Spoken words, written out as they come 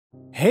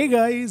Hey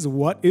guys,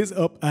 what is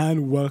up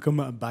and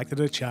welcome back to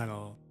the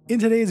channel. In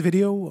today's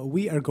video,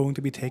 we are going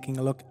to be taking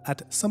a look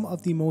at some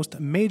of the most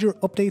major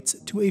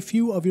updates to a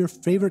few of your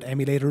favorite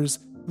emulators.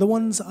 The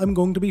ones I'm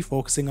going to be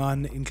focusing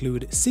on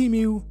include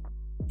Cemu,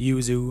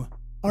 Yuzu,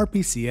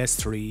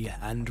 RPCS3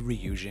 and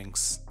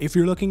Ryujinx. If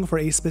you're looking for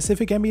a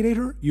specific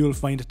emulator, you'll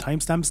find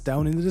timestamps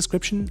down in the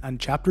description and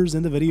chapters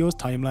in the video's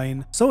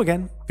timeline. So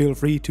again, feel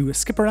free to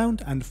skip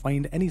around and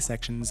find any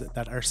sections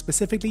that are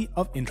specifically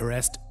of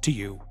interest to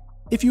you.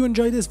 If you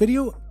enjoyed this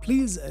video,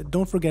 please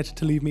don't forget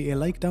to leave me a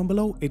like down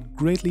below. It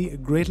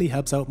greatly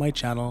helps out my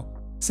channel.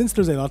 Since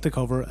there's a lot to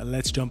cover,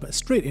 let's jump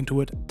straight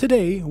into it.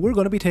 Today, we're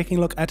going to be taking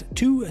a look at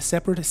two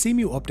separate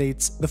Cemu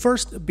updates. The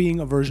first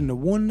being version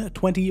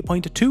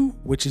 1.20.2,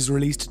 which is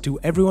released to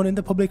everyone in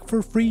the public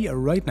for free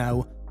right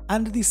now,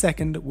 and the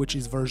second, which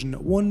is version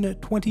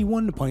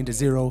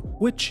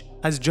 1.21.0, which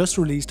has just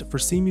released for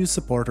Cemu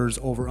supporters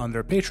over on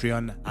their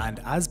Patreon,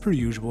 and as per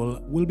usual,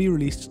 will be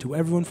released to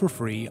everyone for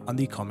free on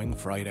the coming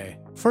Friday.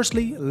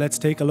 Firstly, let's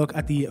take a look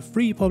at the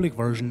free public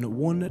version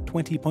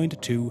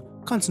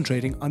 1.20.2,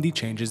 concentrating on the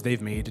changes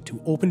they've made to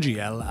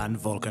OpenGL and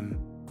Vulkan.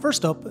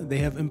 First up, they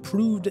have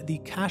improved the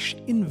cache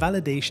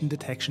invalidation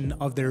detection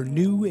of their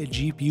new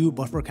GPU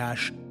buffer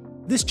cache.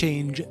 This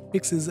change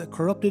fixes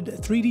corrupted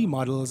 3D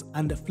models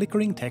and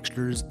flickering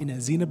textures in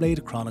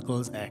Xenoblade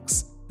Chronicles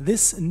X.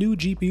 This new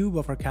GPU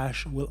buffer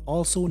cache will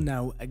also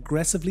now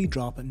aggressively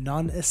drop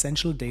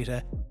non-essential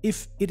data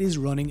if it is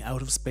running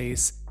out of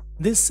space.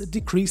 This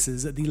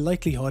decreases the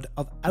likelihood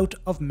of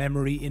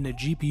out-of-memory in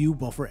GPU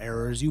buffer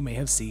errors you may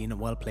have seen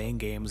while playing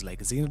games like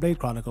Xenoblade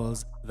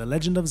Chronicles, The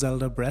Legend of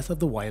Zelda Breath of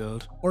the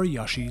Wild, or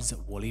Yoshi's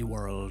Woolly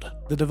World.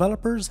 The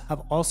developers have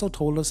also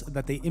told us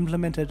that they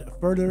implemented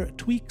further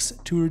tweaks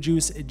to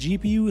reduce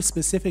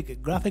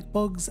GPU-specific graphic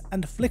bugs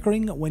and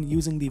flickering when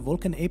using the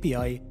Vulkan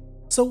API,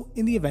 so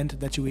in the event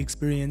that you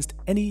experienced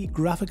any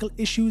graphical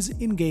issues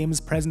in games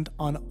present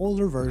on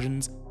older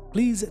versions,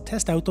 please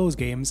test out those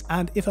games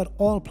and, if at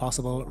all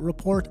possible,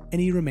 report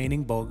any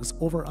remaining bugs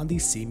over on the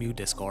Cemu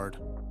Discord.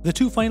 The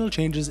two final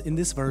changes in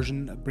this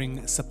version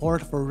bring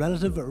support for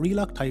relative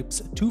relock types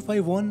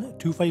 251,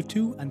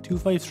 252 and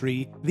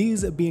 253,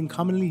 these being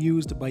commonly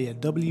used by a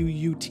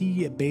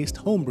WUT-based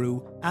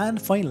homebrew,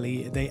 and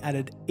finally they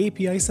added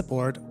API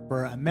support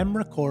for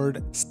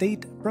memrecord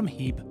state from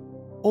heap,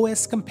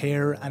 OS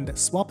Compare and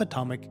Swap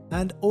Atomic,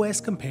 and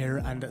OS Compare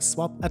and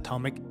Swap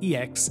Atomic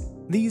EX.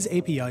 These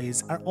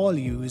APIs are all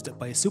used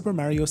by Super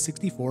Mario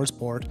 64's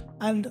port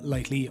and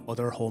likely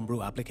other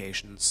homebrew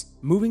applications.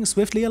 Moving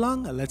swiftly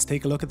along, let's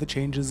take a look at the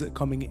changes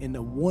coming in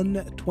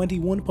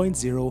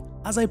 1.21.0.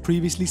 As I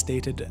previously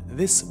stated,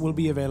 this will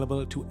be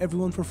available to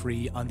everyone for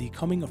free on the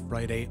coming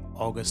Friday,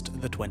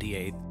 August the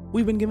 28th.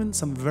 We've been given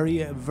some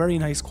very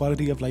nice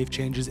quality of life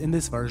changes in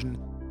this version.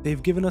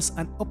 They've given us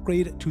an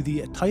upgrade to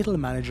the title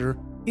manager.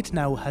 It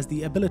now has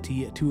the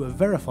ability to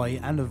verify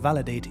and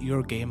validate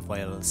your game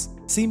files.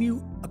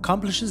 Cemu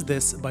accomplishes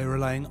this by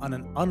relying on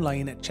an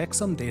online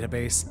checksum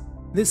database.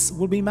 This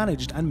will be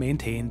managed and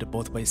maintained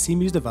both by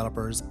Cemu's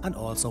developers and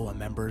also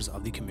members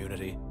of the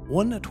community.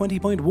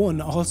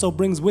 1.20.1 also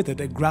brings with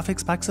it a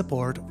graphics pack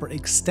support for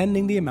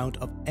extending the amount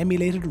of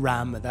emulated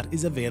RAM that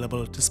is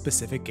available to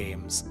specific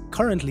games.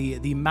 Currently,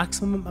 the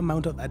maximum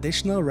amount of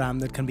additional RAM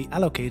that can be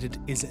allocated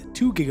is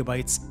 2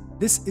 GB.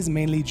 This is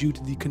mainly due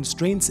to the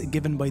constraints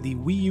given by the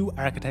Wii U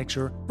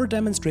architecture. For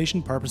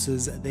demonstration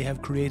purposes, they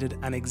have created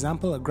an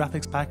example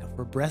graphics pack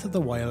for Breath of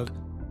the Wild.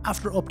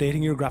 After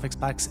updating your graphics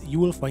packs, you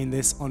will find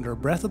this under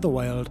Breath of the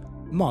Wild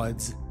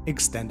Mods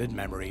Extended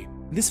Memory.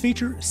 This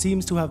feature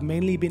seems to have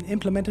mainly been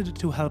implemented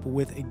to help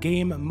with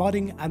game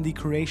modding and the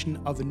creation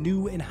of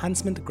new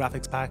enhancement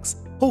graphics packs.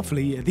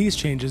 Hopefully, these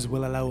changes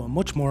will allow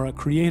much more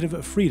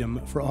creative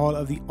freedom for all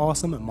of the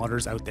awesome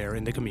modders out there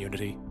in the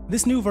community.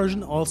 This new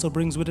version also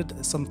brings with it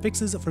some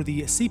fixes for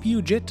the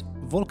CPU JIT,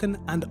 Vulkan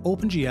and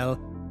OpenGL.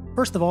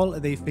 First of all,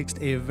 they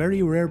fixed a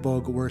very rare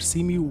bug where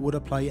Cemu would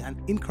apply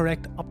an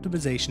incorrect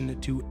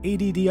optimization to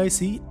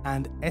ADDIC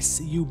and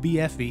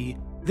SUBFE.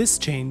 This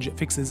change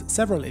fixes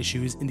several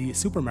issues in the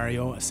Super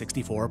Mario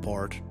 64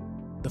 port.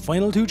 The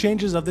final two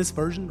changes of this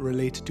version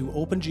relate to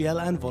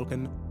OpenGL and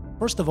Vulkan.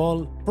 First of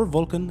all, for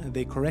Vulkan,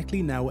 they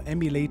correctly now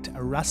emulate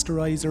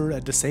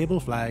rasterizer disable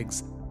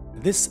flags.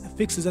 This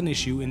fixes an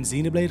issue in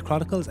Xenoblade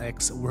Chronicles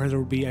X where there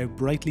will be a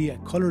brightly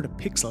colored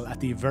pixel at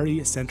the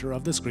very center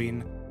of the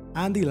screen.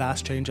 And the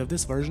last change of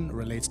this version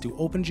relates to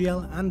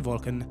OpenGL and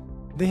Vulkan.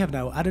 They have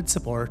now added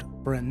support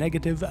for a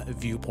negative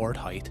viewport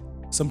height.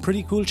 Some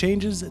pretty cool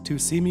changes to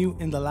Cemu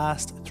in the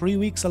last 3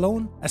 weeks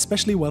alone.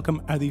 Especially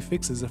welcome are the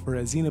fixes for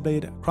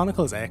Xenoblade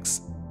Chronicles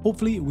X.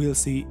 Hopefully we'll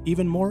see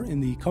even more in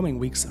the coming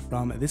weeks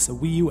from this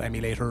Wii U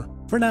emulator.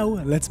 For now,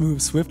 let's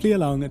move swiftly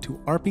along to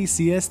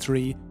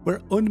RPCS3, where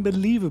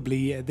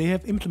unbelievably they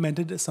have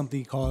implemented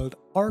something called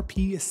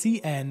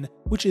RPCN,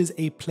 which is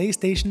a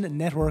PlayStation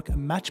Network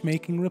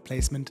matchmaking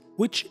replacement,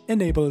 which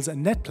enables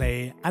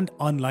netplay and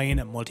online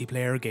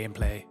multiplayer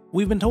gameplay.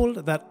 We've been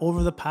told that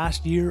over the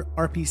past year,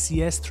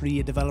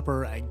 RPCS3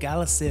 developer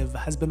Galciv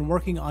has been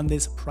working on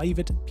this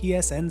private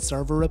PSN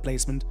server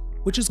replacement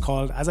which is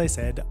called, as I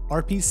said,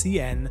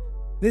 RPCN.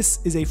 This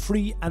is a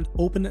free and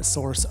open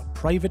source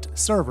private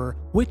server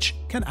which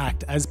can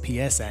act as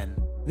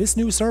PSN. This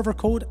new server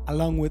code,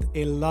 along with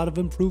a lot of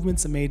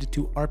improvements made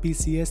to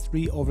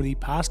RPCS3 over the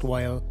past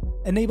while,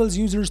 enables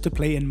users to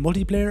play in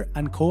multiplayer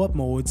and co-op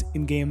modes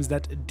in games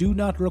that do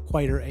not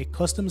require a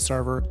custom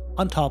server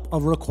on top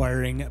of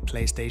requiring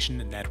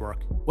PlayStation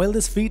Network. While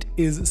this feat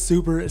is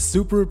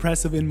super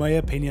impressive in my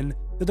opinion,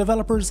 the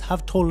developers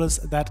have told us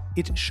that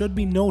it should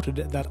be noted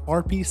that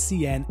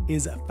RPCN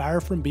is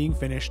far from being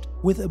finished,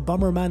 with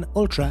Bomberman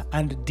Ultra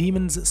and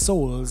Demon's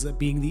Souls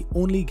being the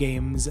only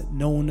games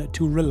known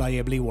to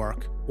reliably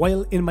work.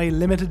 While in my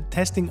limited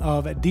testing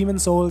of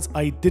Demon's Souls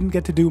I didn't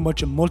get to do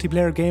much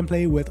multiplayer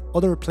gameplay with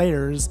other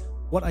players,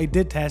 what I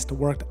did test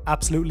worked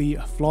absolutely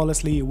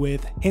flawlessly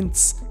with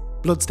hints,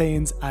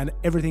 bloodstains and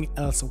everything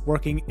else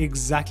working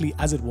exactly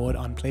as it would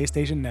on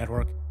PlayStation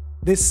Network.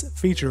 This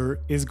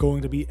feature is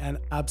going to be an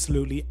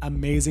absolutely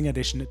amazing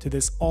addition to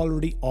this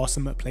already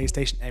awesome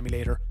PlayStation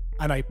emulator,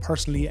 and I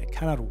personally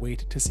cannot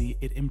wait to see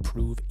it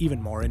improve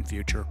even more in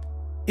future.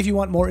 If you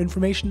want more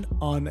information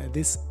on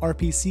this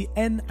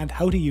RPCN and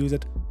how to use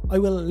it, I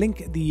will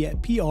link the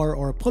PR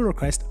or pull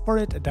request for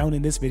it down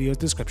in this video's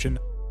description.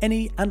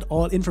 Any and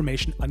all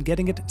information on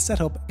getting it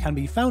set up can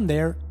be found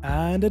there,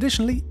 and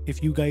additionally,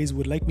 if you guys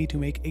would like me to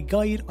make a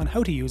guide on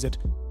how to use it,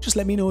 just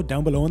let me know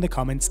down below in the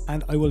comments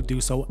and I will do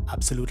so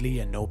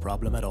absolutely no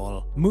problem at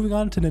all. Moving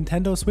on to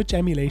Nintendo Switch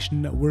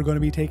emulation, we're going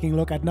to be taking a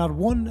look at not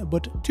one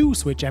but two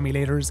Switch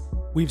emulators.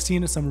 We've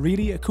seen some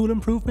really cool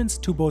improvements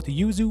to both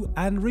Yuzu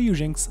and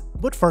Ryujinx,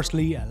 but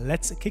firstly,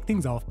 let's kick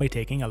things off by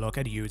taking a look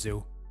at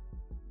Yuzu.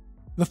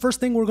 The first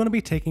thing we're going to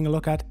be taking a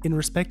look at in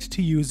respect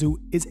to Yuzu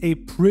is a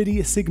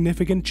pretty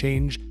significant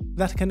change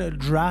that can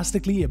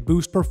drastically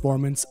boost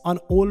performance on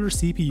older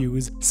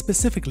CPUs,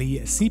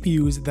 specifically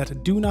CPUs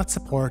that do not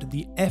support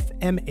the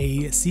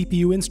FMA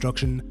CPU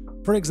instruction,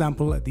 for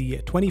example the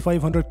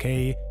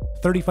 2500K,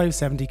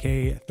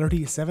 3570K,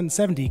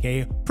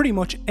 3770K, pretty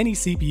much any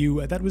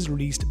CPU that was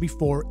released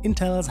before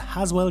Intel's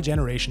Haswell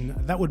generation,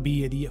 that would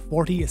be the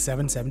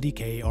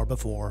 4770K or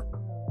before.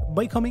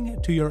 By coming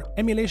to your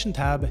emulation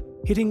tab,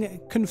 hitting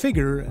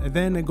configure,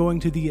 then going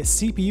to the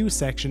CPU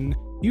section,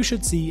 you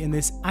should see in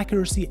this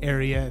accuracy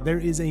area there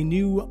is a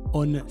new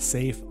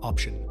unsafe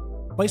option.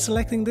 By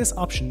selecting this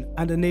option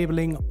and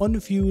enabling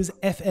unfuse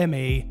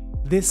FMA,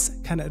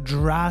 this can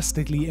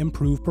drastically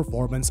improve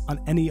performance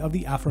on any of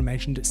the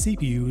aforementioned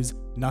CPUs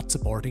not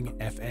supporting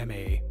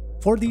FMA.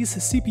 For these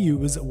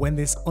CPUs, when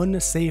this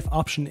unsafe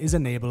option is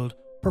enabled,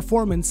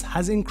 performance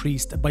has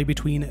increased by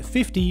between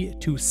 50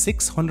 to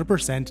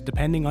 600%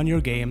 depending on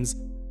your games.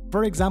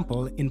 For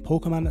example, in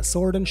Pokemon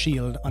Sword and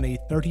Shield on a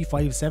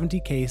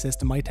 3570K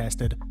system I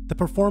tested, the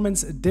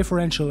performance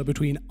differential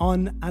between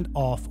on and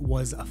off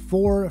was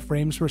 4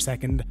 frames per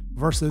second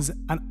versus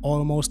an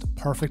almost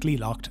perfectly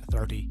locked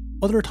 30.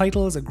 Other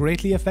titles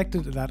greatly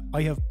affected that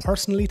I have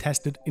personally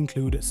tested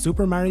include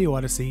Super Mario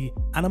Odyssey,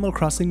 Animal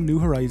Crossing New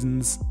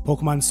Horizons,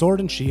 Pokemon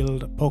Sword and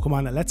Shield,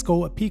 Pokemon Let's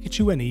Go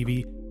Pikachu and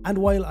Eevee, and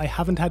while I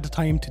haven't had the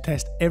time to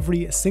test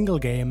every single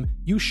game,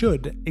 you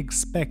should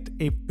expect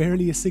a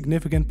fairly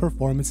significant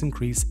performance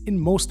increase in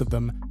most of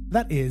them,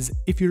 that is,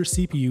 if your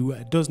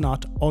CPU does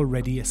not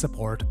already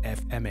support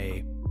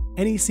FMA.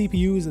 Any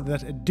CPUs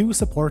that do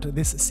support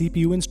this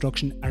CPU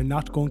instruction are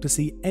not going to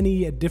see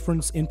any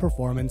difference in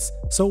performance,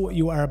 so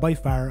you are by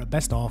far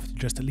best off to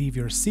just leave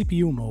your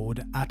CPU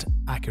mode at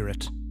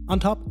accurate. On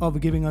top of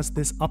giving us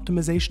this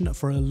optimization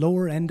for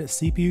lower end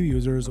CPU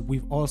users,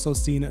 we've also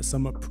seen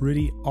some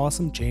pretty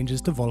awesome changes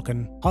to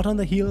Vulkan. Hot on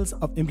the heels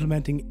of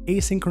implementing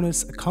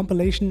asynchronous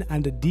compilation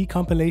and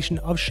decompilation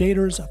of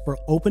shaders for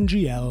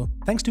OpenGL,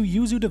 thanks to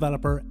Yuzu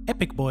developer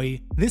Epic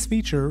Boy, this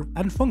feature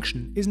and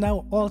function is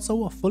now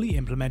also fully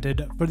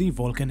implemented for the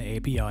Vulkan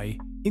API.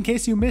 In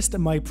case you missed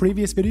my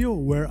previous video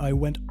where I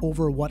went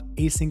over what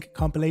async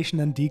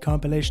compilation and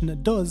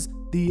decompilation does,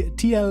 the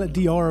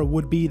TLDR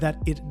would be that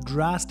it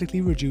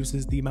drastically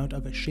reduces the amount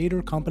of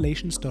shader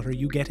compilation stutter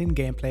you get in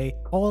gameplay.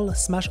 All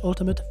Smash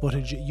Ultimate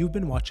footage you've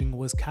been watching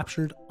was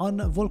captured on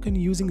Vulkan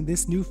using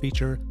this new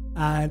feature,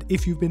 and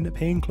if you've been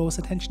paying close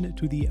attention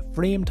to the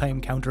frame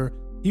time counter,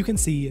 you can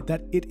see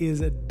that it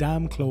is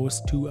damn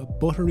close to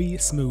buttery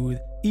smooth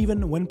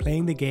even when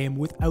playing the game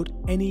without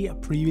any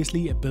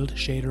previously built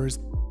shaders,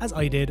 as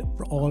I did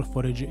for all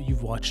footage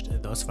you've watched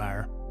thus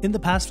far. In the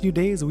past few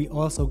days, we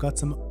also got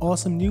some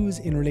awesome news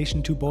in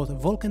relation to both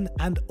Vulkan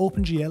and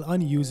OpenGL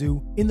on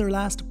Yuzu. In their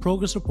last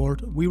progress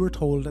report, we were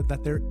told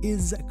that there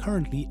is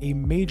currently a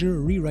major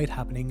rewrite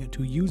happening to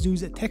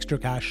Yuzu's texture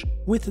cache,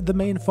 with the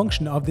main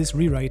function of this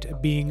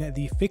rewrite being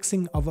the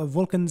fixing of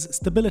Vulkan's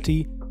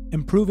stability,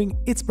 improving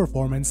its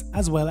performance,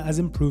 as well as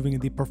improving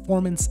the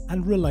performance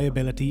and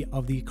reliability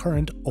of the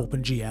current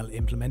OpenGL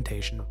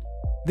implementation.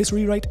 This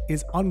rewrite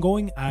is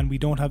ongoing and we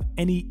don't have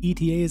any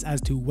ETAs as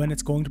to when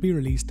it's going to be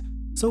released,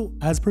 So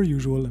as per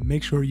usual,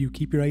 make sure you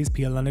keep your eyes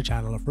peeled on the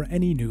channel for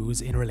any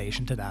news in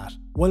relation to that.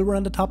 While we're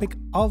on the topic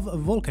of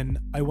Vulkan,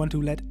 I want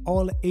to let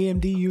all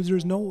AMD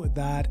users know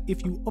that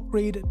if you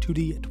upgrade to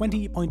the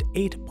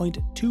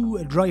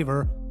 20.8.2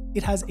 driver,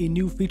 it has a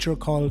new feature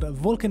called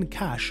Vulkan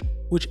Cache,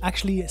 which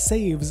actually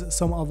saves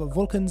some of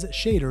Vulkan's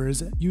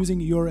shaders using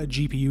your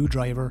GPU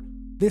driver.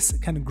 This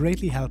can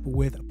greatly help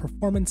with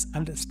performance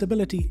and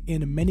stability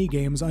in many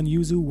games on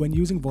Yuzu when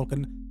using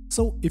Vulkan,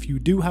 so if you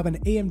do have an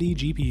AMD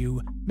GPU,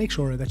 make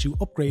sure that you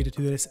upgrade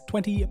to this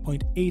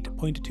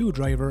 20.8.2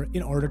 driver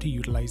in order to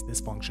utilize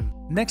this function.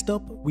 Next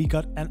up, we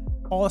got an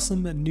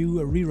awesome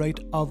new rewrite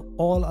of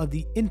all of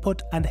the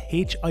input and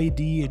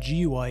HID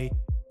GUI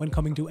when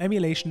coming to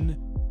emulation,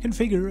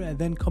 configure,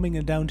 then coming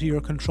down to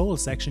your control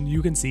section,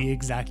 you can see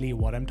exactly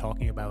what I'm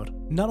talking about.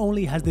 Not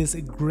only has this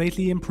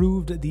greatly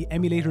improved the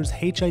emulator's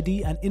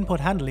HID and input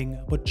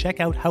handling, but check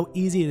out how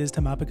easy it is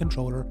to map a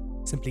controller.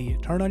 Simply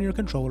turn on your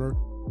controller,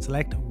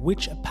 select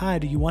which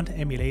pad you want to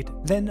emulate,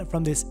 then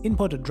from this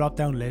input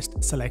drop-down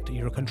list, select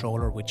your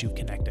controller which you've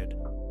connected.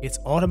 It's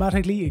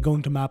automatically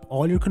going to map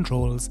all your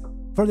controls.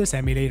 For this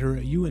emulator,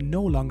 you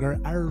no longer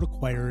are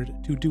required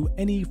to do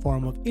any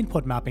form of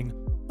input mapping,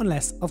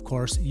 unless, of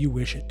course, you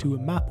wish to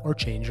map or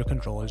change your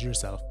controls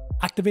yourself.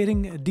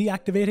 Activating,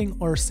 deactivating,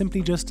 or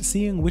simply just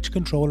seeing which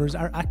controllers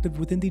are active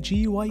within the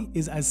GUI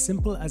is as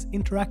simple as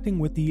interacting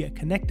with the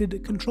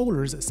Connected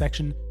Controllers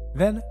section.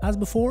 Then, as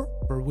before,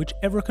 for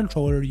whichever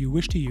controller you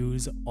wish to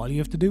use, all you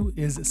have to do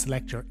is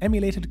select your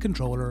emulated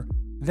controller,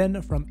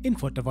 then from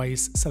Input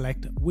Device,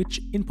 select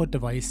which input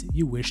device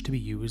you wish to be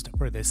used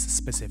for this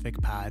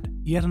specific pad.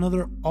 Yet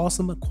another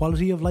awesome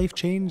quality of life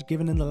change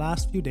given in the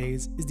last few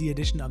days is the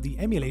addition of the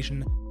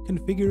Emulation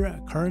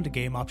Configure Current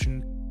Game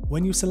option.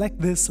 When you select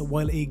this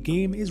while a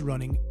game is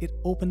running, it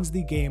opens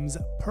the game's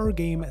per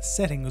game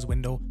settings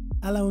window,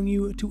 allowing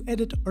you to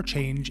edit or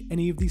change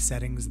any of the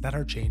settings that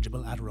are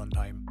changeable at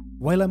runtime.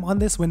 While I'm on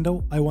this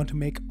window, I want to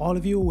make all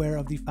of you aware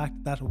of the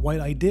fact that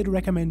while I did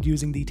recommend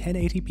using the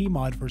 1080p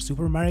mod for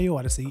Super Mario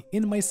Odyssey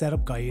in my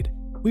setup guide,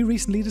 we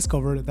recently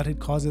discovered that it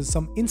causes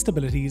some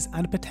instabilities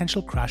and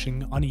potential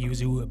crashing on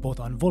Yuzu both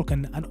on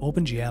Vulkan and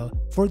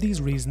OpenGL. For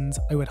these reasons,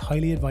 I would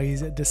highly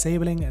advise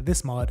disabling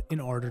this mod in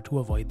order to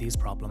avoid these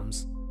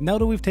problems. Now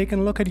that we've taken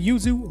a look at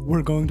Yuzu,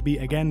 we're going to be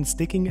again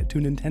sticking to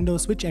Nintendo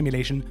Switch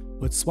emulation,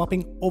 but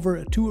swapping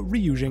over to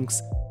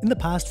Ryujinx. In the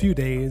past few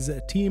days,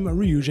 Team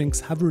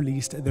Ryujinx have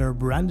released their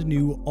brand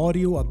new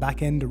audio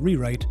backend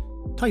rewrite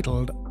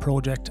titled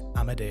Project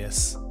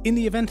Amadeus. In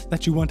the event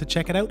that you want to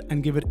check it out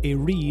and give it a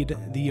read,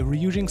 the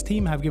Ryujinx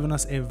team have given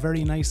us a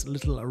very nice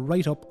little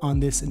write-up on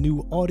this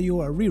new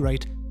audio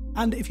rewrite.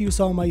 And if you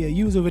saw my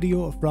Yuzu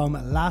video from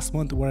last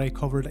month where I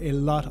covered a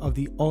lot of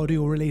the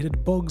audio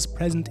related bugs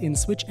present in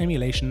Switch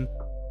emulation,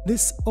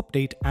 this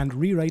update and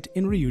rewrite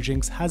in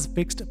Ryujinx has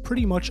fixed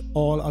pretty much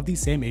all of the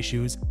same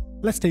issues.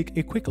 Let's take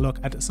a quick look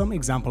at some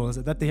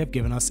examples that they have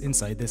given us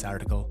inside this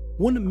article.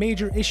 One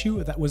major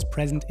issue that was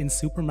present in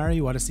Super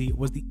Mario Odyssey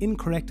was the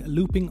incorrect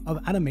looping of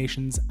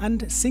animations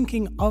and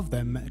syncing of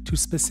them to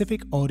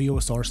specific audio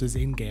sources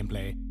in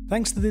gameplay.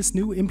 Thanks to this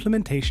new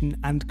implementation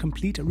and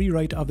complete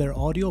rewrite of their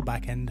audio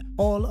backend,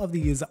 all of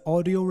these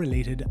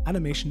audio-related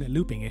animation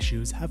looping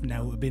issues have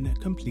now been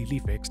completely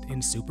fixed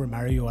in Super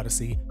Mario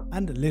Odyssey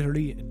and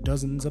literally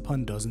dozens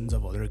upon dozens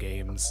of other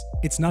games.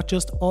 It's not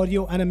just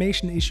audio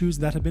animation issues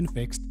that have been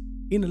fixed.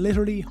 In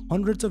literally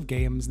hundreds of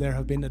games, there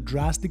have been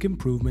drastic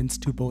improvements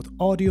to both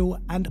audio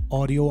and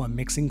audio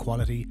mixing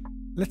quality.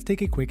 Let's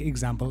take a quick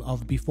example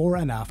of before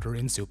and after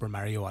in Super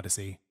Mario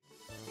Odyssey.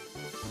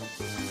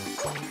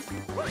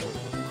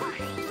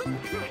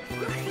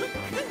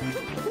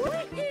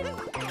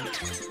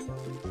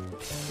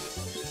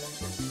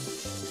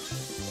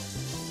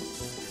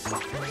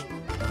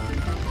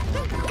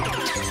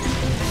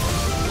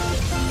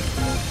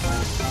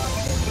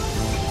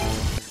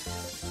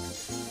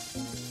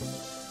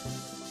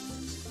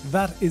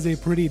 That is a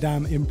pretty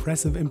damn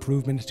impressive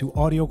improvement to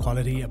audio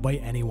quality by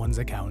anyone's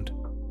account.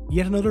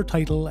 Yet another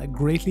title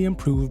greatly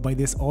improved by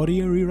this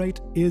audio rewrite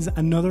is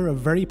another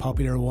very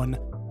popular one,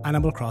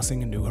 Animal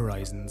Crossing New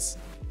Horizons.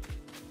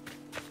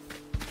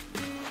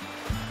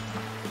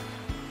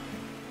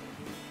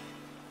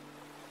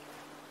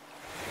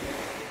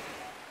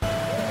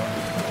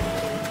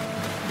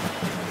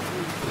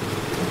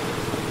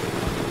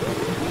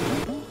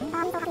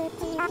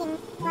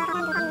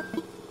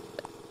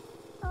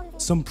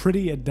 Some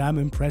pretty damn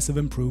impressive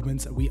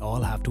improvements, we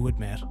all have to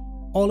admit.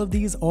 All of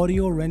these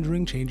audio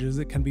rendering changes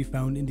can be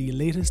found in the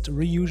latest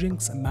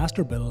Ryujinx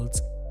master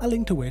builds, a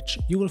link to which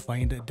you will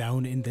find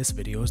down in this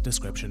video's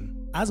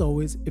description. As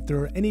always, if there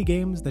are any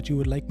games that you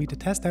would like me to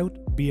test out,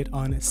 be it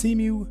on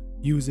Cemu,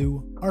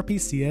 Yuzu,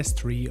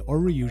 RPCS3 or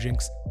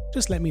Ryujinx,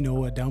 just let me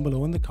know down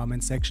below in the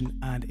comments section,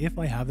 and if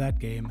I have that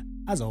game,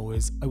 as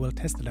always, I will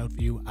test it out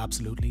for you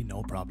absolutely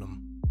no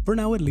problem. For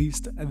now at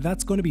least,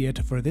 that's going to be it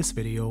for this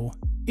video.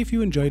 If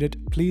you enjoyed it,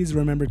 please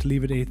remember to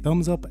leave it a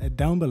thumbs up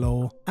down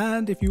below,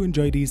 and if you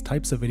enjoy these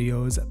types of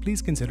videos,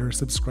 please consider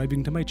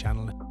subscribing to my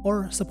channel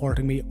or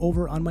supporting me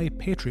over on my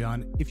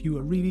Patreon if you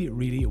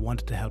really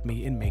want to help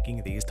me in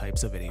making these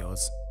types of videos.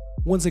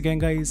 Once again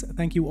guys,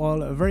 thank you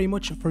all very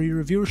much for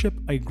your viewership,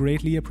 I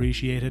greatly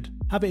appreciate it.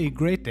 Have a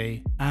great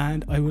day,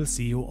 and I will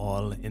see you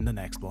all in the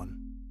next one.